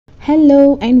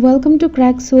Hello and welcome to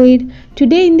Craxoid.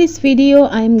 Today in this video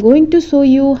I am going to show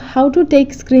you how to take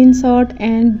screenshot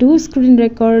and do screen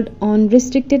record on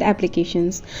restricted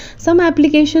applications. Some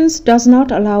applications does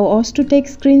not allow us to take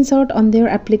screenshot on their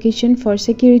application for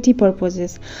security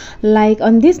purposes. Like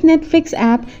on this Netflix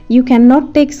app, you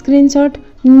cannot take screenshot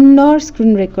nor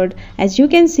screen record. As you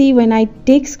can see, when I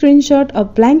take screenshot, a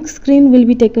blank screen will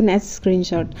be taken as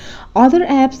screenshot. Other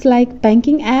apps like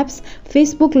banking apps,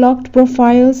 Facebook locked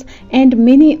profiles and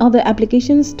many other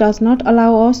applications does not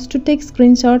allow us to take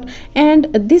screenshot, and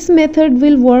this method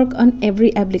will work on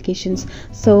every applications.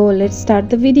 So let's start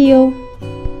the video.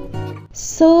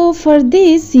 So for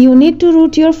this you need to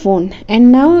root your phone,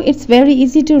 and now it's very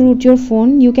easy to root your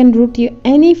phone. You can root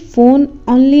any phone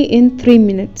only in 3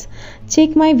 minutes.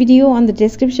 Check my video on the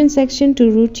description section to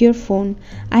root your phone.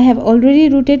 I have already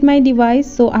rooted my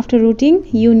device, so after rooting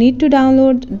you need to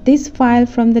download this file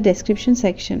from the description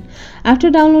section. After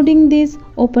downloading this,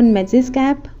 open Magisk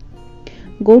app,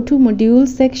 go to modules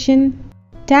section,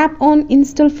 tap on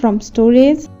install from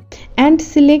storage and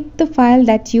select the file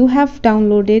that you have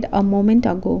downloaded a moment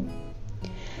ago.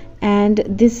 And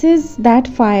this is that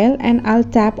file, and I'll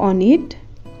tap on it.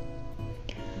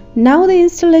 Now the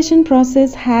installation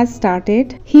process has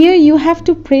started. Here you have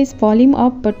to press volume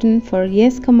up button for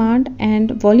yes command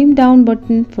and volume down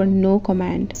button for no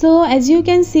command. So as you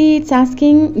can see, it's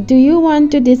asking, do you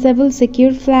want to disable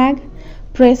secure flag?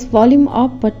 Press volume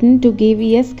up button to give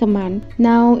yes command.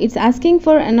 Now it's asking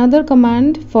for another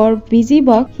command for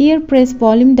BusyBox. Here press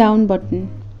volume down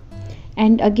button.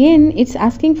 And again it's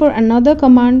asking for another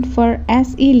command for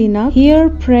SE Linux. Here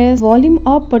press volume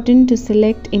up button to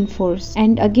select enforce.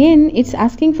 And again it's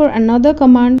asking for another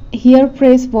command. Here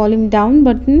press volume down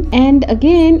button. And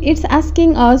again it's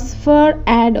asking us for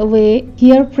add away.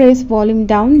 Here press volume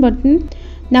down button.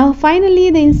 Now finally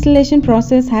the installation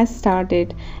process has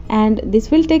started, and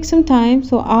this will take some time,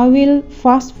 so I will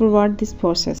fast forward this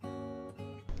process.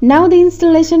 Now the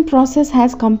installation process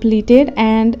has completed,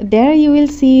 and there you will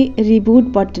see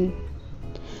reboot button.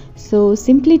 So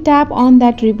simply tap on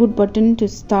that reboot button to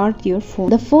start your phone.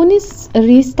 The phone is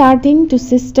restarting to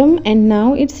system, and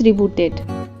now it's rebooted.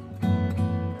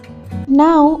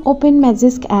 Now open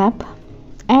Magisk app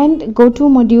and go to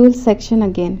modules section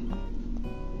again.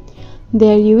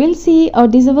 There you will see a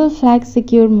disable flag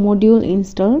secure module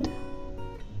installed,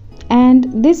 and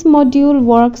this module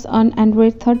works on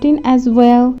Android 13 as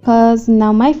well, because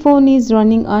now my phone is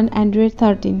running on Android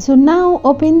 13. So now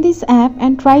open this app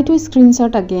and try to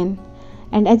screenshot again,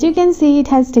 and as you can see, it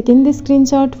has taken the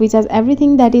screenshot which has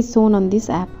everything that is shown on this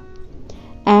app,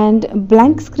 and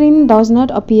blank screen does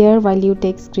not appear while you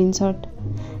take screenshot.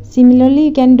 Similarly,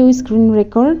 you can do screen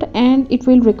record and it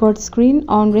will record screen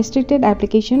on restricted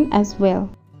application as well.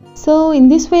 So in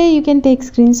this way you can take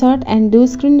screenshot and do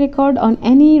screen record on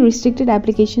any restricted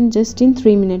application just in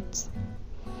 3 minutes.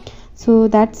 So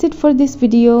that's it for this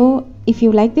video. If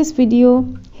you like this video,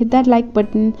 hit that like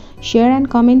button, share and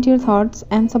comment your thoughts,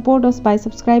 and support us by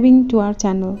subscribing to our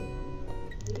channel.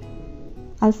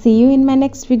 I'll see you in my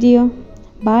next video.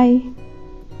 Bye.